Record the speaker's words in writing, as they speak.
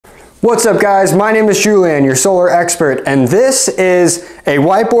What's up guys, my name is Julian, your solar expert, and this is a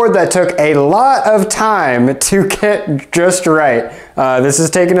whiteboard that took a lot of time to get just right. This has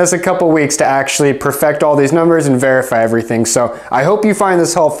taken us a couple weeks to actually perfect all these numbers and verify everything, so I hope you find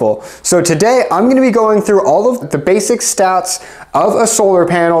this helpful. So today I'm going to be going through all of the basic stats of a solar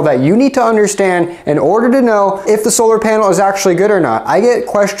panel that you need to understand in order to know if the solar panel is actually good or not. I get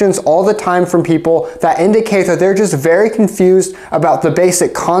questions all the time from people that indicate that they're just very confused about the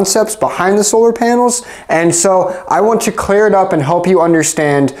basic concepts behind the solar panels, and so I want to clear it up and help you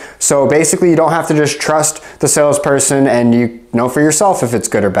understand, so basically you don't have to just trust the salesperson and you know for yourself if it's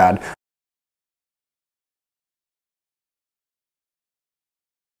good or bad.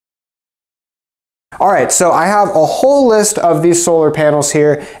 Alright, so I have a whole list of these solar panels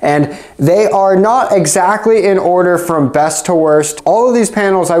here, and they are not exactly in order from best to worst. All of these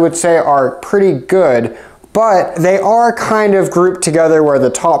panels I would say are pretty good, but they are kind of grouped together where the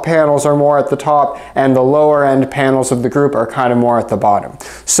top panels are more at the top and the lower end panels of the group are kind of more at the bottom.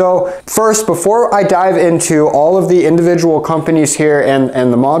 So first, before I dive into all of the individual companies here and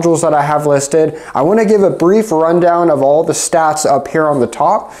the modules that I have listed, I want to give a brief rundown of all the stats up here on the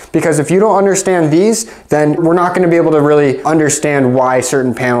top, because if you don't understand these, then we're not going to be able to really understand why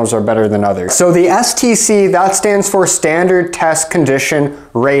certain panels are better than others. So the STC, that stands for Standard Test Condition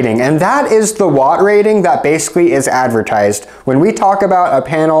Rating, and that is the watt rating that basically is advertised. When we talk about a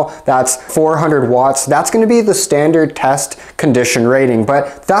panel that's 400 watts, that's going to be the standard test condition rating,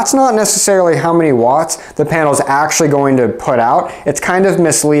 but that's not necessarily how many watts the panel is actually going to put out. It's kind of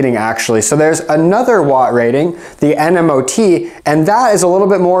misleading actually. So there's another watt rating, the NMOT, and that is a little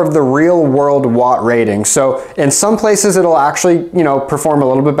bit more of the real world watt rating. So in some places it'll actually, perform a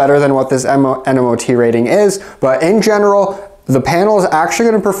little bit better than what this NMOT rating is, but in general, the panel is actually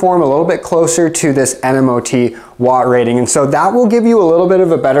going to perform a little bit closer to this NMOT watt rating, and so that will give you a little bit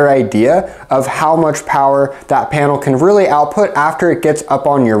of a better idea of how much power that panel can really output after it gets up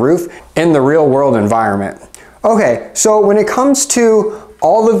on your roof in the real world environment. Okay, so when it comes to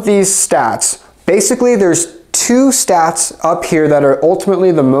all of these stats, basically there's two stats up here that are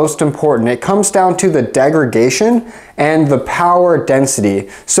ultimately the most important. It comes down to the degradation and the power density.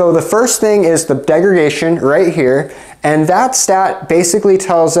 So the first thing is the degradation right here, and that stat basically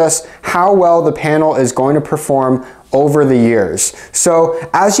tells us how well the panel is going to perform over the years. So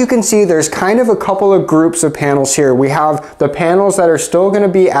as you can see, there's kind of a couple of groups of panels here. We have the panels that are still going to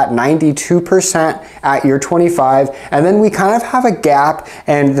be at 92% at year 25, and then we kind of have a gap,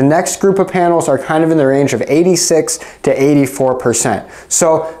 and the next group of panels are kind of in the range of 86 to 84%.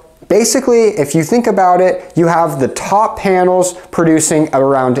 So basically, if you think about it, you have the top panels producing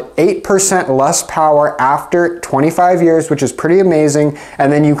around 8% less power after 25 years, which is pretty amazing. And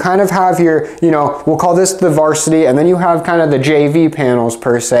then you kind of have your, we'll call this the varsity, and then you have kind of the JV panels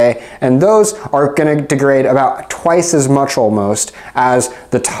per se, and those are going to degrade about twice as much almost as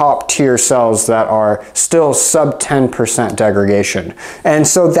the top tier cells that are still sub 10% degradation. And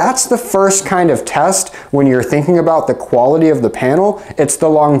so that's the first kind of test when you're thinking about the quality of the panel. It's the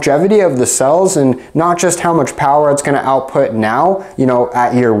longevity of the cells, and not just how much power it's going to output now,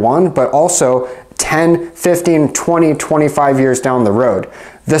 at year one, but also 10, 15, 20, 25 years down the road.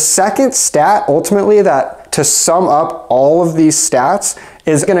 The second stat, ultimately, that to sum up all of these stats,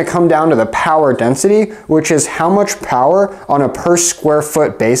 is going to come down to the power density, which is how much power on a per square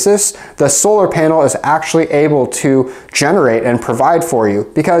foot basis the solar panel is actually able to generate and provide for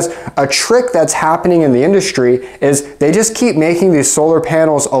you. Because a trick that's happening in the industry is they just keep making these solar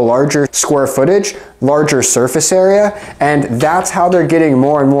panels a larger square footage, larger surface area, and that's how they're getting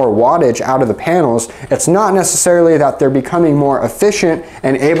more and more wattage out of the panels. It's not necessarily that they're becoming more efficient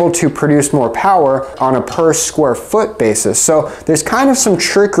and able to produce more power on a per square foot basis. So there's kind of some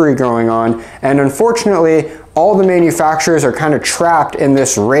trickery going on, and unfortunately all the manufacturers are kind of trapped in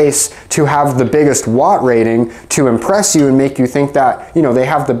this race to have the biggest watt rating to impress you and make you think that they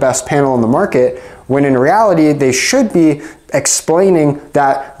have the best panel on the market, when in reality they should be explaining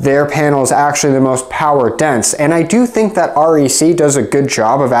that their panel is actually the most power dense. And I do think that REC does a good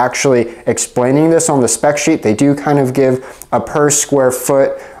job of actually explaining this on the spec sheet. They do kind of give a per square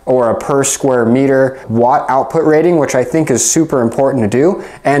foot or a per square meter watt output rating, which I think is super important to do.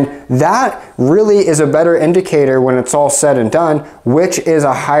 And that really is a better indicator when it's all said and done, which is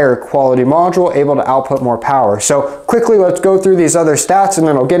a higher quality module able to output more power. So quickly, let's go through these other stats, and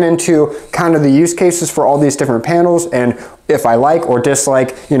then I'll get into kind of the use cases for all these different panels and if I like or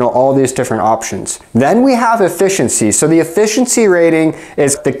dislike, you know, all these different options. Then we have efficiency. So the efficiency rating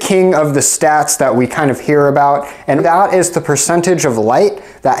is the king of the stats that we kind of hear about, and that is the percentage of light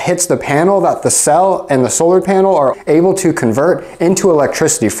that hits the panel that the cell and the solar panel are able to convert into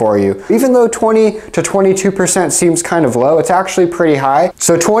electricity for you. Even though 20 to 22% seems kind of low, it's actually pretty high.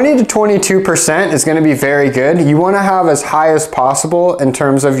 So 20 to 22% is going to be very good. You want to have as high as possible in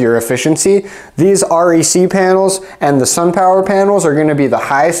terms of your efficiency. These REC panels and the SunPower panels are going to be the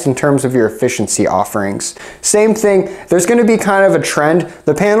highest in terms of your efficiency offerings. Same thing, there's going to be kind of a trend.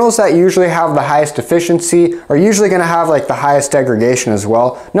 The panels that usually have the highest efficiency are usually going to have like the highest degradation as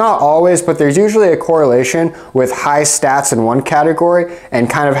well. Not always, but there's usually a correlation with high stats in one category and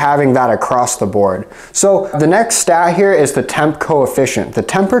kind of having that across the board. So the next stat here is the temp coefficient. The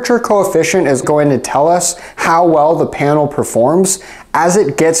temperature coefficient is going to tell us how well the panel performs as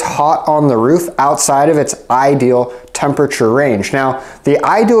it gets hot on the roof outside of its ideal temperature range. Now, the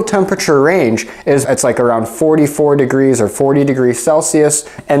ideal temperature range is it's like around 44 degrees or 40 degrees Celsius,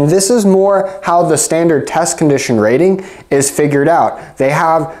 and this is more how the standard test condition rating is figured out. They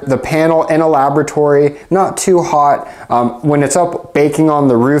have the panel in a laboratory, not too hot. When it's up baking on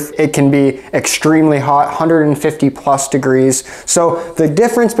the roof, it can be extremely hot, 150 plus degrees. So the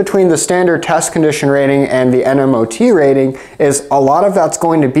difference between the standard test condition rating and the NMOT rating is a lot of that's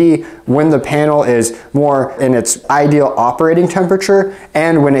going to be when the panel is more in its ideal operating temperature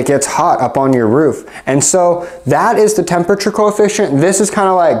and when it gets hot up on your roof. And so that is the temperature coefficient. This is kind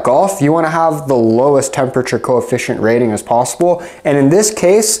of like golf. You want to have the lowest temperature coefficient rating as possible. And in this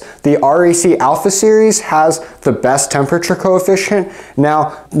case, the REC Alpha series has the best temperature coefficient.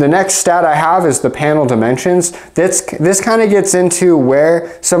 Now, the next stat I have is the panel dimensions. This kind of gets into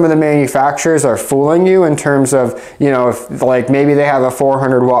where some of the manufacturers are fooling you in terms of, you know, if like maybe they have a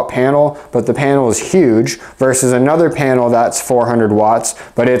 400 watt panel, but the panel is huge versus another panel that's 400 watts,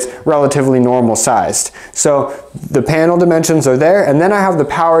 but it's relatively normal sized. So the panel dimensions are there, and then I have the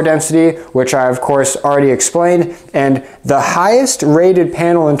power density, which I of course already explained, and the highest rated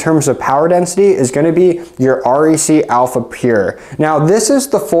panel in terms of power density is going to be your REC Alpha Pure. Now this is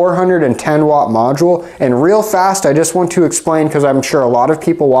the 410 watt module, and real fast I just want to explain, because I'm sure a lot of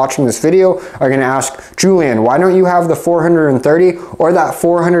people watching this video are going to ask, Julian, why don't you have the 430 or that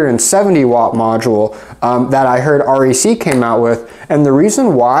 470 watt module that I heard REC came out with? And the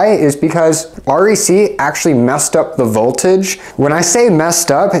reason why is because REC actually messed up the voltage. When I say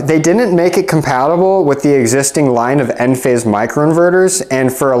messed up, they didn't make it compatible with the existing line of N-phase microinverters,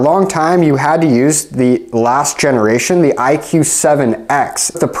 and for a long time you had to use the last generation, the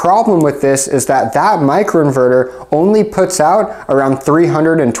IQ7X. The problem with this is that that microinverter only puts out around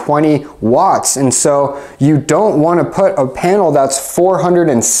 320 watts, and so you don't want to put a panel that's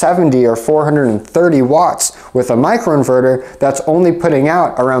 470 or 430 watts with a microinverter that's only putting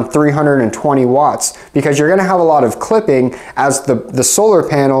out around 320 watts, because you're going to have a lot of clipping as the solar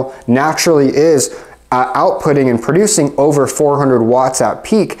panel naturally is outputting and producing over 400 watts at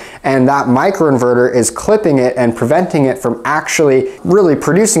peak, and that microinverter is clipping it and preventing it from actually really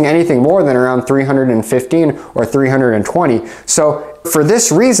producing anything more than around 315 or 320. So for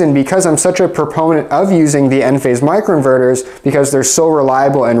this reason, because I'm such a proponent of using the N-phase microinverters, because they're so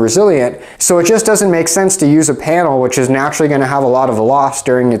reliable and resilient, so it just doesn't make sense to use a panel which is naturally going to have a lot of loss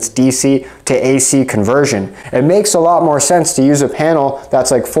during its DC to AC conversion. It makes a lot more sense to use a panel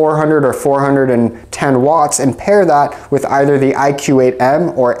that's like 400 or 410 watts and pair that with either the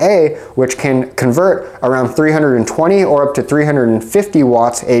IQ8M or A, which can convert around 320 or up to 350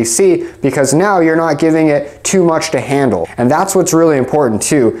 watts AC, because now you're not giving it too much to handle. And that's what's really important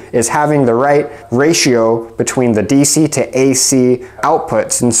too, is having the right ratio between the DC to AC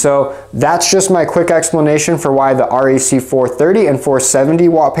outputs. And so that's just my quick explanation for why the REC 430 and 470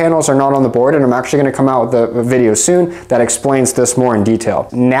 watt panels are not on the board, and I'm actually going to come out with a video soon that explains this more in detail.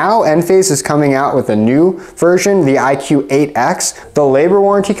 Now Enphase is coming out with a new version, the IQ8X. The labor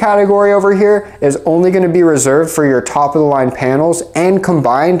warranty category over here is only going to be reserved for your top of the line panels and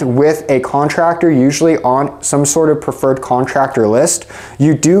combined with a contractor, usually on some sort of preferred contractor list.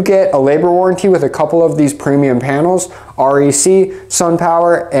 You do get a labor warranty with a couple of these premium panels. REC,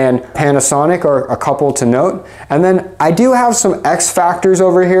 SunPower, and Panasonic are a couple to note. And then I do have some X factors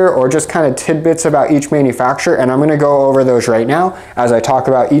over here, or just kind of tidbits about each manufacturer, and I'm going to go over those right now as I talk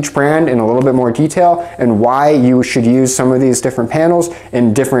about each brand in a little bit more detail and why you should use some of these different panels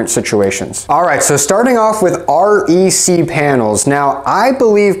in different situations. All right, so starting off with REC panels. Now, I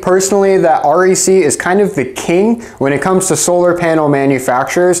believe personally that REC is kind of the king when it comes to solar panel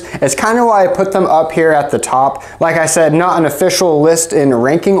manufacturers. It's kind of why I put them up here at the top. Like I said, said, not an official list in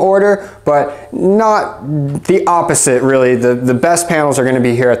ranking order, but not the opposite really. The best panels are gonna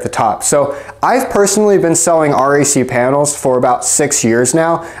be here at the top. So I've personally been selling REC panels for about 6 years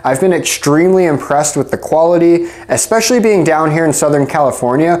now. I've been extremely impressed with the quality, especially being down here in Southern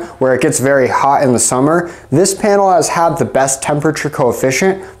California where it gets very hot in the summer. This panel has had the best temperature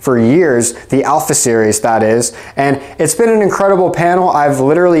coefficient for years, the Alpha series that is, and it's been an incredible panel. I've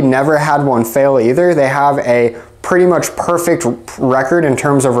literally never had one fail either. They have a pretty much perfect record in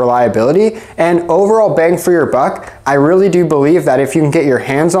terms of reliability and overall bang for your buck. I really do believe that if you can get your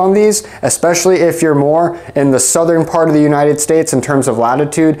hands on these, especially if you're more in the southern part of the United States in terms of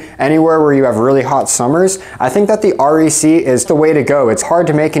latitude, anywhere where you have really hot summers, I think that the REC is the way to go. It's hard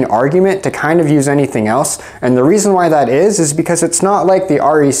to make an argument to kind of use anything else, and the reason why that is because it's not like the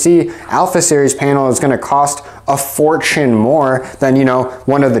REC Alpha Series panel is going to cost a fortune more than, you know,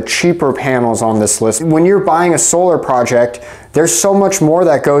 one of the cheaper panels on this list. When you're buying a solar project, there's so much more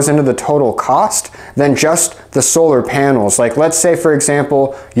that goes into the total cost than just the solar panels. Like, let's say for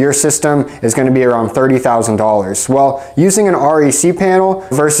example your system is going to be around $30,000. Well, using an REC panel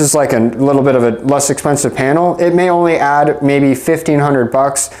versus like a little bit of a less expensive panel, it may only add maybe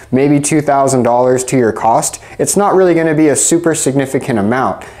 $1,500, maybe $2,000 to your cost. It's not really going to be a super significant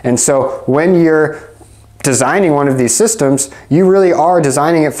amount. And so when you're designing one of these systems, you really are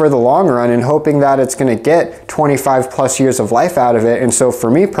designing it for the long run and hoping that it's going to get 25 plus years of life out of it. And so for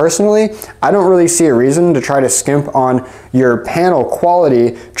me personally, I don't really see a reason to try to skimp on your panel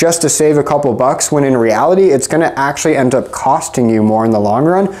quality just to save a couple bucks, when in reality it's going to actually end up costing you more in the long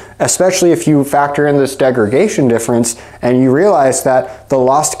run, especially if you factor in this degradation difference and you realize that the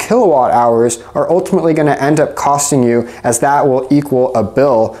lost kilowatt hours are ultimately going to end up costing you, as that will equal a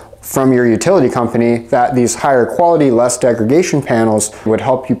bill from your utility company that these higher quality, less degradation panels would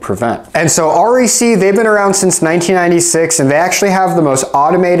help you prevent. And so REC, they've been around since 1996, and they actually have the most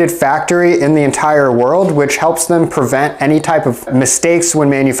automated factory in the entire world, which helps them prevent any type of mistakes when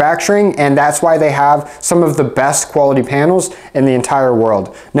manufacturing, and that's why they have some of the best quality panels in the entire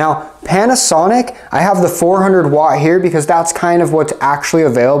world. Now, Panasonic, I have the 400 watt here because that's kind of what's actually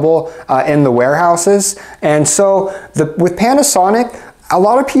available in the warehouses. And so with Panasonic, a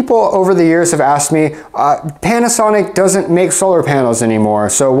lot of people over the years have asked me, Panasonic doesn't make solar panels anymore,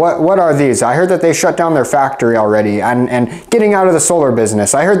 so what are these? I heard that they shut down their factory already and getting out of the solar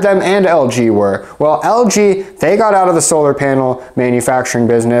business. I heard them and LG were. Well, LG, they got out of the solar panel manufacturing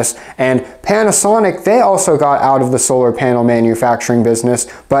business, and Panasonic, they also got out of the solar panel manufacturing business,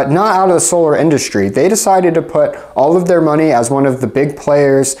 but not out of the solar industry. They decided to put all of their money as one of the big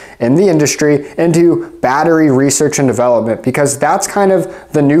players in the industry into battery research and development, because that's kind of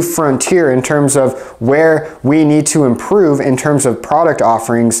the new frontier in terms of where we need to improve in terms of product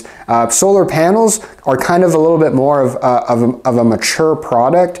offerings. Solar panels are kind of a little bit more of a mature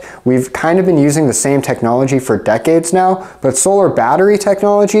product. We've kind of been using the same technology for decades now, but solar battery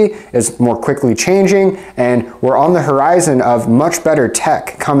technology is more quickly changing, and we're on the horizon of much better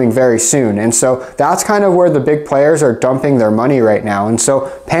tech coming very soon. And so that's kind of where the big players are dumping their money right now. And so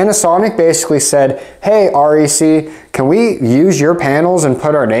Panasonic basically said, hey, REC, can we use your panels and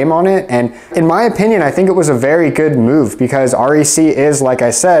put our name on it? And in my opinion, I think it was a very good move, because REC is, like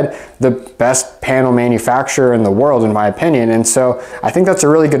I said, the best panel manufacturer in the world, in my opinion. And so I think that's a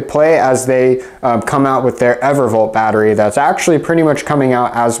really good play as they come out with their Evervolt battery that's actually pretty much coming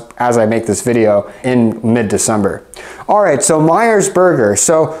out as I make this video in mid-December. All right, so Myers-Berger.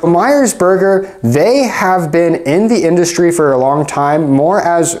 So Myers-Berger, they have been in the industry for a long time, more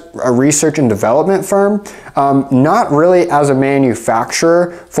as a research and development firm, not really as a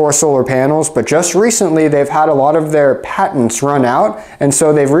manufacturer for solar panels, but just recently they've had a lot of their patents run out, and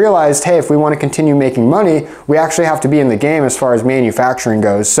so they've realized, hey, if we want to continue making money, we actually have to be in the game as far as manufacturing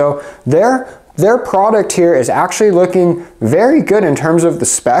goes. So their product here is actually looking very good in terms of the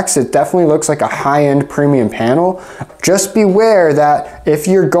specs. It definitely looks like a high-end premium panel. Just beware that if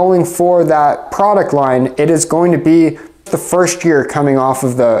you're going for that product line, it is going to be the first year coming off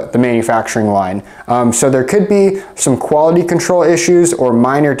of the manufacturing line. So there could be some quality control issues or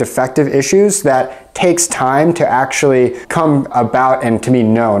minor defective issues that takes time to actually come about and to be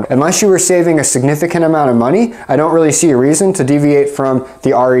known. Unless you were saving a significant amount of money, I don't really see a reason to deviate from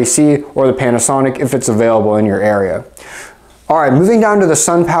the REC or the Panasonic if it's available in your area. All right, moving down to the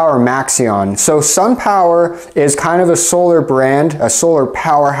SunPower Maxion. So SunPower is kind of a solar brand, a solar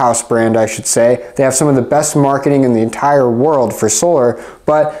powerhouse brand, I should say. They have some of the best marketing in the entire world for solar,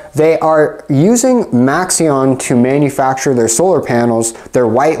 but they are using Maxion to manufacture their solar panels. They're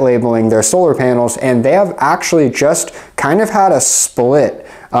white labeling their solar panels, and they have actually just kind of had a split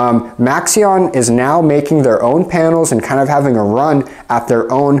Maxeon is now making their own panels and kind of having a run at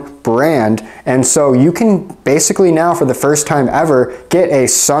their own brand. And so you can basically now, for the first time ever, get a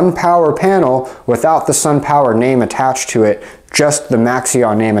SunPower panel without the SunPower name attached to it, just the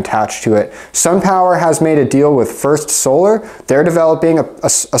Maxeon name attached to it. SunPower has made a deal with First Solar. They're developing a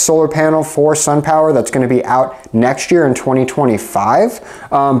solar panel for SunPower that's going to be out next year in 2025.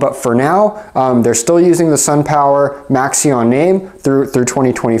 But for now, they're still using the SunPower Maxeon name through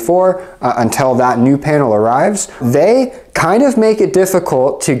 2024 until that new panel arrives. They kind of make it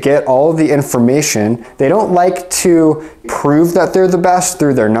difficult to get all of the information. They don't like to prove that they're the best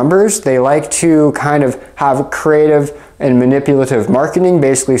through their numbers. They like to kind of have creative and manipulative marketing,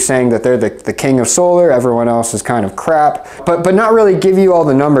 basically saying that they're the king of solar, everyone else is kind of crap, but not really give you all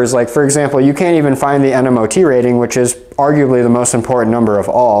the numbers. Like, for example, you can't even find the NMOT rating, which is arguably the most important number of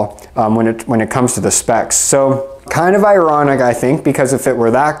all when it comes to the specs. So kind of ironic, I think, because if it were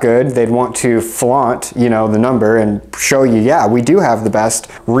that good, they'd want to flaunt, you know, the number and show you, yeah, we do have the best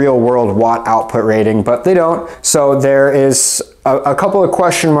real world watt output rating, but they don't. So there is a couple of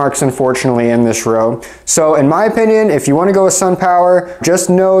question marks, unfortunately, in this row. So in my opinion, if you want to go with SunPower,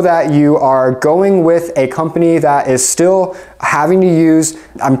 just know that you are going with a company that is still having to use,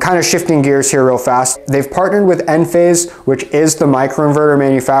 I'm kind of shifting gears here real fast. They've partnered with Enphase, which is the microinverter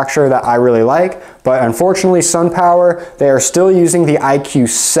manufacturer that I really like. But unfortunately, SunPower, they are still using the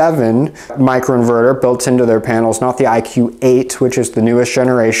IQ7 microinverter built into their panels, not the IQ8, which is the newest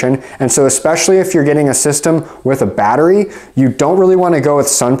generation. And so especially if you're getting a system with a battery, you don't really want to go with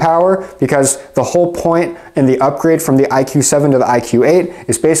SunPower, because the whole point in the upgrade from the IQ7 to the IQ8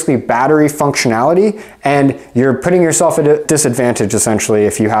 is basically battery functionality, and you're putting yourself at a disadvantage essentially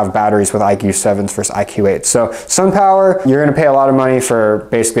if you have batteries with IQ7s versus IQ8. So SunPower, you're going to pay a lot of money for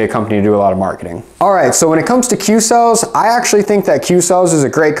basically a company to do a lot of marketing. All right, so when it comes to QCELLS, I actually think that QCELLS is a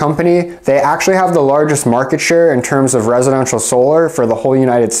great company. They actually have the largest market share in terms of residential solar for the whole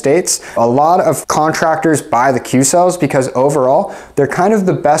United States. A lot of contractors buy the QCELLS because overall, they're kind of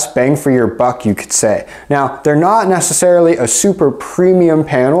the best bang for your buck, you could say. Now, they're not necessarily a super premium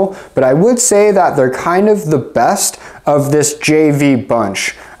panel, but I would say that they're kind of the best of this JV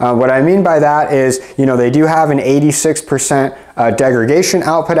bunch. What I mean by that is, you know, they do have an 86% degradation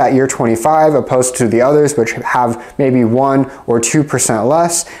output at year 25, opposed to the others, which have maybe 1 or 2%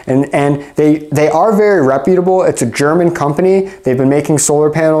 less. And they are very reputable. It's a German company. They've been making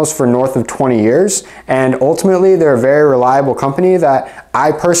solar panels for north of 20 years. And ultimately, they're a very reliable company that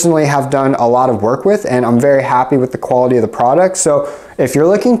I personally have done a lot of work with, and I'm very happy with the quality of the product. So if you're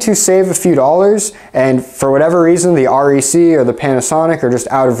looking to save a few dollars, and for whatever reason the REC or the Panasonic are just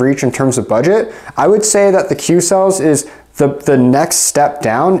out of reach in terms of budget, I would say that the QCELLS is the next step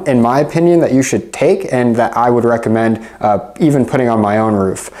down, in my opinion, that you should take, and that I would recommend even putting on my own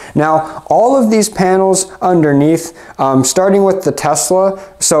roof. Now, all of these panels underneath, starting with the Tesla.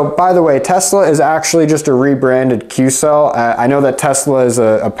 So by the way, Tesla is actually just a rebranded QCell. I know that Tesla is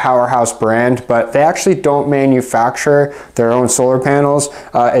a powerhouse brand, but they actually don't manufacture their own solar panels.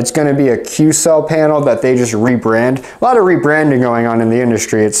 It's going to be a QCell panel that they just rebrand. A lot of rebranding going on in the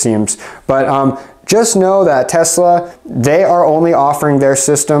industry, it seems. But just know that Tesla, they are only offering their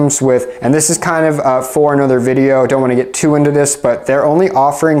systems with, and this is kind of for another video, don't want to get too into this, but they're only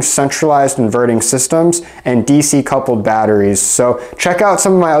offering centralized inverting systems and DC coupled batteries. So check out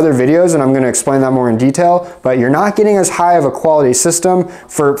some of my other videos and I'm going to explain that more in detail, but you're not getting as high of a quality system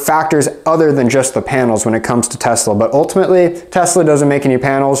for factors other than just the panels when it comes to Tesla. But ultimately, Tesla doesn't make any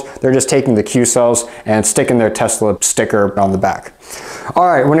panels. They're just taking the QCELLS and sticking their Tesla sticker on the back. All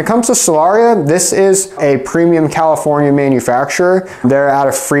right, when it comes to Solaria, this is a premium California manufacturer. They're out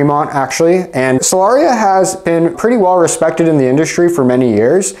of Fremont, actually, and Solaria has been pretty well respected in the industry for many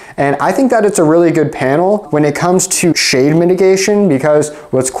years, and I think that it's a really good panel when it comes to shade mitigation, because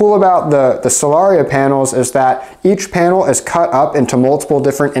what's cool about the Solaria panels is that each panel is cut up into multiple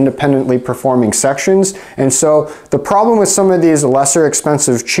different independently performing sections, and so the problem with some of these lesser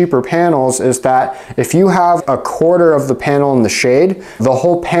expensive, cheaper panels is that if you have a quarter of the panel in the shade, the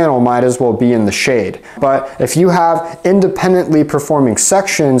whole panel might as well be in the shade. But if you have independently performing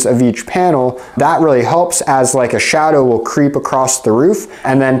sections of each panel, that really helps, as like a shadow will creep across the roof,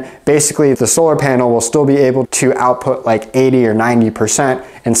 and then basically the solar panel will still be able to output like 80 or 90%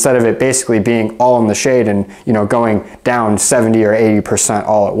 instead of it basically being all in the shade and, you know, going down 70 or 80%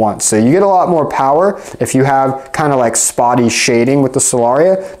 all at once. So you get a lot more power if you have kind of like spotty shading with the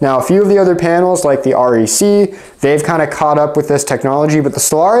Solaria. Now, a few of the other panels like the REC, they've kind of caught up with this technology, but the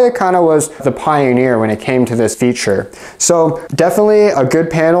Solaria kind of was the pioneer when it came to this feature. So definitely a good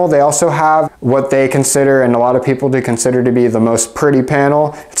panel. They also have what they consider, and a lot of people do consider, to be the most pretty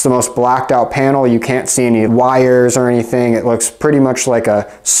panel. It's the most blacked out panel. You can't see any wires or anything. It looks pretty much like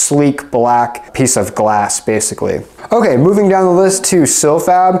a sleek black piece of glass, basically. Okay, moving down the list to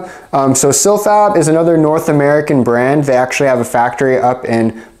Silfab. So Silfab is another North American brand. They actually have a factory up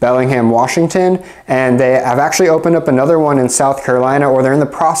in Bellingham, Washington, and they have actually opened up another one in South Carolina, or they're in the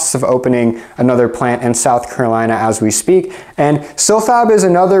process of opening another plant in South Carolina as we speak. And Silfab is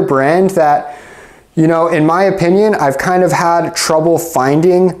another brand that, you know, in my opinion, I've kind of had trouble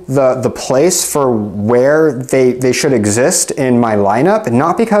finding the place for where they should exist in my lineup.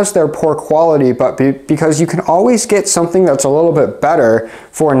 Not because they're poor quality, but because you can always get something that's a little bit better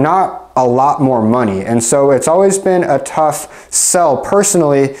for not a lot more money. And so it's always been a tough sell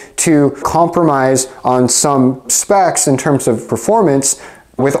personally to compromise on some specs in terms of performance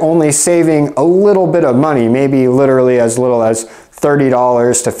with only saving a little bit of money, maybe literally as little as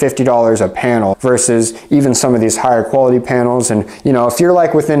 $30 to $50 a panel versus even some of these higher quality panels. And you know, if you're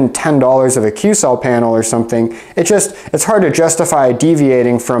like within $10 of a QCell panel or something, it's hard to justify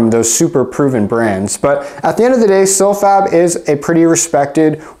deviating from those super proven brands. But at the end of the day, Silfab is a pretty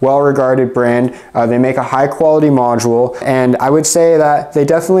respected, well-regarded brand. They make a high quality module, and I would say that they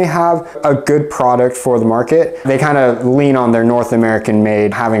definitely have a good product for the market. They kind of lean on their North American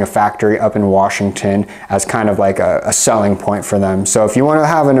made, having a factory up in Washington as kind of like a selling point for them. So if you want to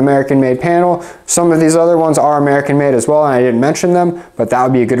have an American-made panel, some of these other ones are American-made as well, and I didn't mention them, but that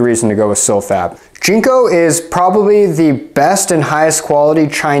would be a good reason to go with Silfab. Jinko is probably the best and highest quality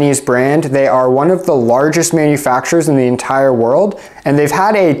Chinese brand. They are one of the largest manufacturers in the entire world, and they've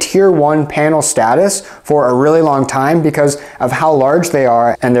had a tier 1 panel status for a really long time because of how large they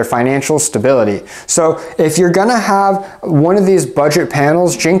are and their financial stability. So if you're gonna have one of these budget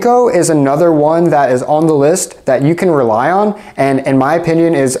panels, Jinko is another one that is on the list that you can rely on, and in my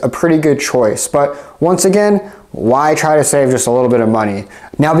opinion is a pretty good choice. But once again, why try to save just a little bit of money?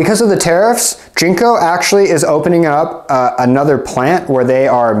 Now, because of the tariffs, Jinko actually is opening up another plant where they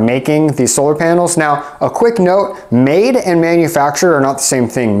are making these solar panels. Now, a quick note, made and manufactured are not the same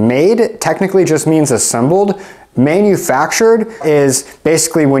thing. Made technically just means assembled. Manufactured is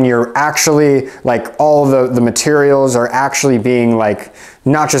basically when you're actually, like, all the materials are actually being, like,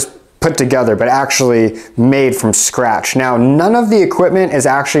 not just put together, but actually made from scratch. Now, none of the equipment is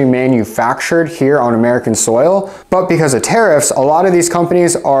actually manufactured here on American soil, but because of tariffs, a lot of these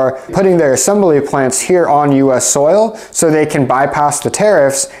companies are putting their assembly plants here on US soil so they can bypass the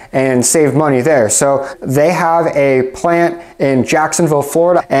tariffs and save money there. So they have a plant in Jacksonville,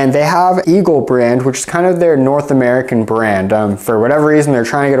 Florida, and they have Eagle brand, which is kind of their North American brand. For whatever reason, they're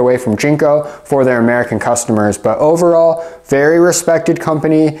trying to get away from Jinko for their American customers, but overall, very respected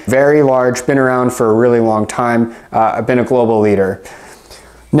company, very large, been around for a really long time, been a global leader.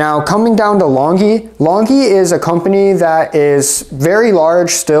 Now, coming down to Longi. Longi is a company that is very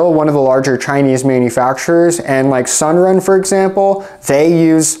large still, one of the larger Chinese manufacturers, and like Sunrun, for example, they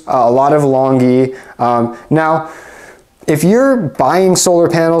use a lot of Longi. Now, if you're buying solar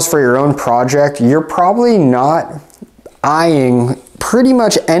panels for your own project, you're probably not eyeing pretty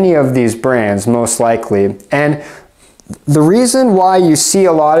much any of these brands, most likely. And the reason why you see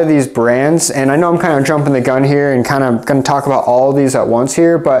a lot of these brands, and I know I'm kind of jumping the gun here and kind of going to talk about all of these at once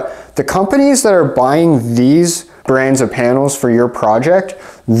here, but the companies that are buying these brands of panels for your project,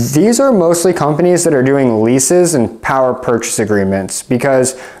 these are mostly companies that are doing leases and power purchase agreements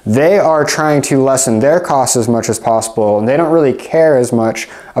because they are trying to lessen their costs as much as possible, and they don't really care as much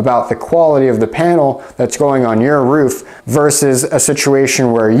about the quality of the panel that's going on your roof versus a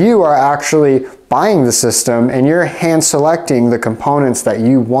situation where you are actually buying the system and you're hand selecting the components that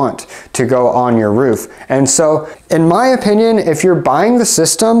you want to go on your roof. And so, in my opinion, if you're buying the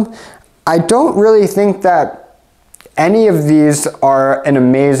system, I don't really think that any of these are an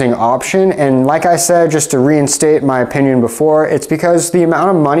amazing option. And like I said, just to reinstate my opinion before, it's because the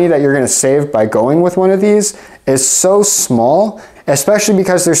amount of money that you're going to save by going with one of these is so small, especially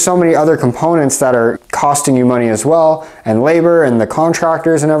because there's so many other components that are costing you money as well, and labor and the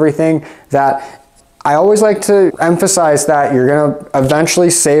contractors and everything, that I always like to emphasize that you're going to eventually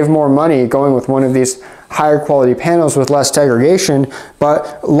save more money going with one of these higher quality panels with less degradation.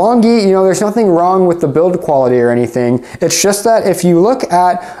 But Longi, you know, there's nothing wrong with the build quality or anything. It's just that if you look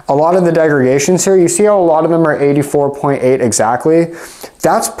at a lot of the degradations here, you see how a lot of them are 84.8 exactly.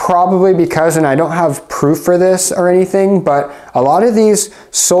 That's probably because, and I don't have proof for this or anything, but a lot of these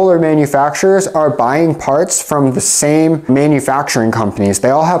solar manufacturers are buying parts from the same manufacturing companies. They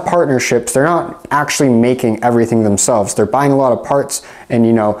all have partnerships. They're not actually making everything themselves. They're buying a lot of parts and,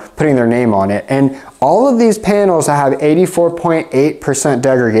 you know, putting their name on it. And all of these panels that have 84.8%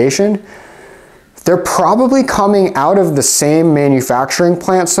 degradation, they're probably coming out of the same manufacturing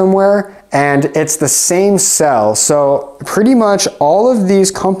plant somewhere, and it's the same cell. So pretty much all of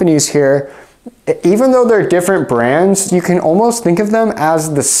these companies here, even though they're different brands, you can almost think of them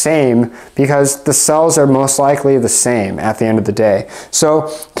as the same because the cells are most likely the same at the end of the day.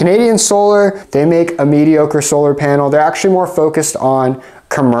 So Canadian Solar, they make a mediocre solar panel. They're actually more focused on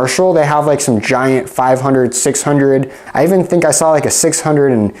commercial. They have like some giant 500, 600. I even think I saw like a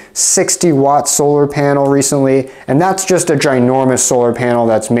 660 watt solar panel recently, and that's just a ginormous solar panel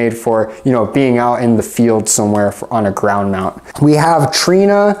that's made for, you know, being out in the field somewhere on a ground mount. We have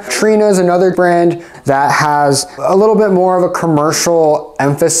Trina. Trina is another brand that has a little bit more of a commercial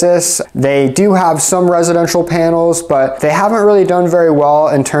emphasis. They do have some residential panels, but they haven't really done very well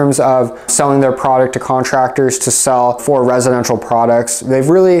in terms of selling their product to contractors to sell for residential products. They've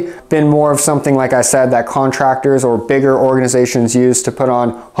really been more of something, like I said, that contractors or bigger organizations use to put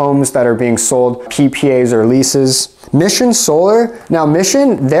on homes that are being sold PPAs or leases. Mission Solar. Now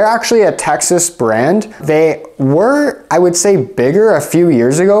Mission, they're actually a Texas brand. They were, I would say, bigger a few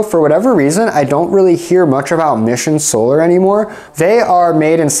years ago. For whatever reason, I don't really hear much about Mission Solar anymore. They are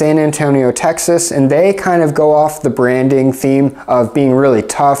made in San Antonio, Texas, and they kind of go off the branding theme of being really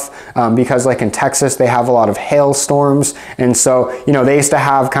tough because like in Texas, they have a lot of hailstorms. And so, you know, they used to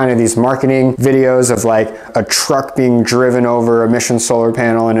have kind of these marketing videos of like a truck being driven over a Mission Solar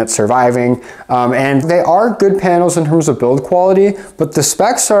panel and it's surviving. And they are good panels in terms of build quality, but the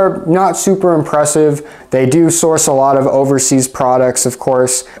specs are not super impressive. They do source a lot of overseas products, of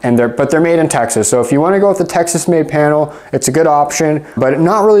course, but they're made in Texas. So if you want to go with the Texas-made panel, it's a good option, but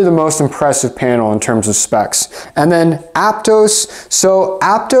not really the most impressive panel in terms of specs. And then Aptos. So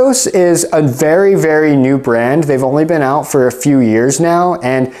Aptos is a very, very new brand. They've only been out for a few years now,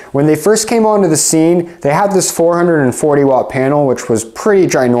 and when they first came onto the scene, they had this 440 watt panel, which was pretty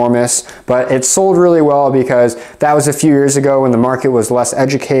ginormous, but it sold really well because that was a few years ago when the market was less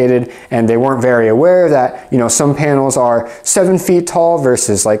educated and they weren't very aware that, you know, some panels are 7 feet tall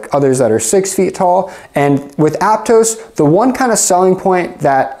versus like others that are 6 feet tall. And with Aptos, the one kind of selling point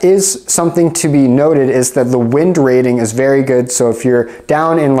that is something to be noted is that the wind rating is very good. So if you're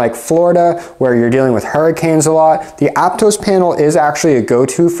down in like Florida where you're dealing with hurricanes a lot, the Aptos panel is actually a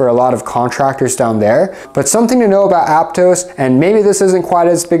go-to for a lot of contractors down there. But something to know about Aptos, and maybe this isn't quite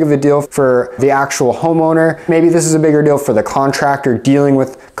as big of a deal for the actual homeowner, maybe this is a bigger deal for the contractor dealing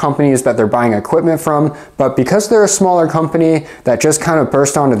with companies that they're buying equipment from, but because they're a smaller company that just kind of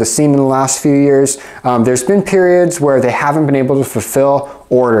burst onto the scene in the last few years, there's been periods where they haven't been able to fulfill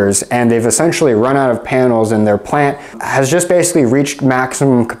orders and they've essentially run out of panels and their plant has just basically reached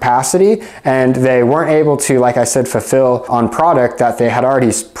maximum capacity and they weren't able to, like I said, fulfill on product that they had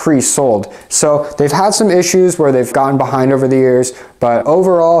already pre-sold. So they've had some issues where they've gotten behind over the years, but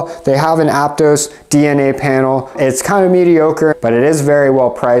overall they have an Aptos DNA panel. It's kind of mediocre, but it is very well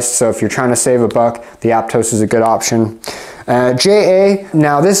priced. So if you're trying to save a buck, the Aptos is a good option. JA,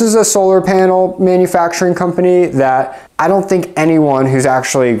 now this is a solar panel manufacturing company that I don't think anyone who's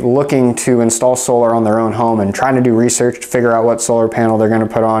actually looking to install solar on their own home and trying to do research to figure out what solar panel they're going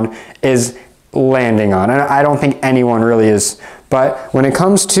to put on is landing on. I don't think anyone really is. But when it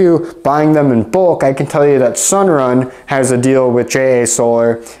comes to buying them in bulk, I can tell you that Sunrun has a deal with JA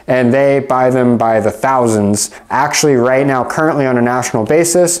Solar and they buy them by the thousands. Actually, right now, currently on a national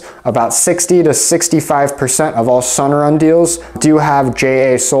basis, about 60 to 65% of all Sunrun deals do have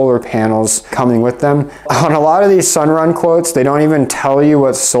JA solar panels coming with them. On a lot of these Sunrun quotes, they don't even tell you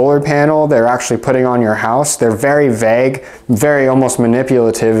what solar panel they're actually putting on your house. They're very vague, very almost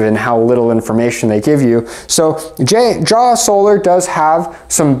manipulative in how little information they give you. So JA Solar does have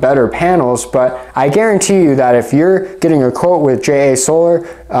some better panels, but I guarantee you that if you're getting a quote with JA Solar,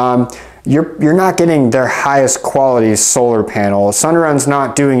 you're not getting their highest quality solar panel. Sunrun's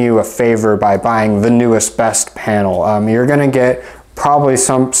not doing you a favor by buying the newest, best panel. You're gonna get probably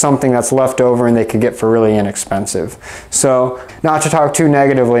something that's left over and they could get for really inexpensive. So not to talk too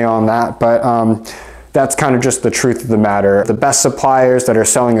negatively on that, but that's kind of just the truth of the matter. The best suppliers that are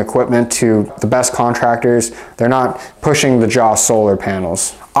selling equipment to the best contractors, they're not pushing the JA solar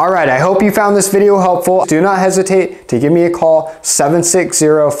panels. All right, I hope you found this video helpful. Do not hesitate to give me a call.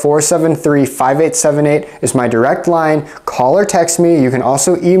 760-473-5878 is my direct line. Call or text me. You can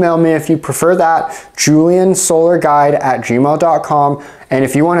also email me if you prefer that, Juliansolarguide@gmail.com. And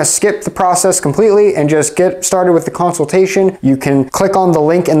if you want to skip the process completely and just get started with the consultation, you can click on the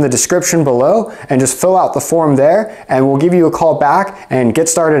link in the description below and just fill out the form there, and we'll give you a call back and get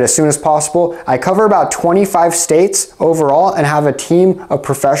started as soon as possible. I cover about 25 states overall and have a team of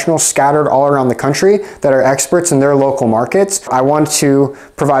professionals scattered all around the country that are experts in their local markets. I want to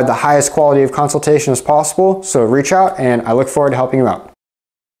provide the highest quality of consultation as possible, so reach out and I look forward to helping you out.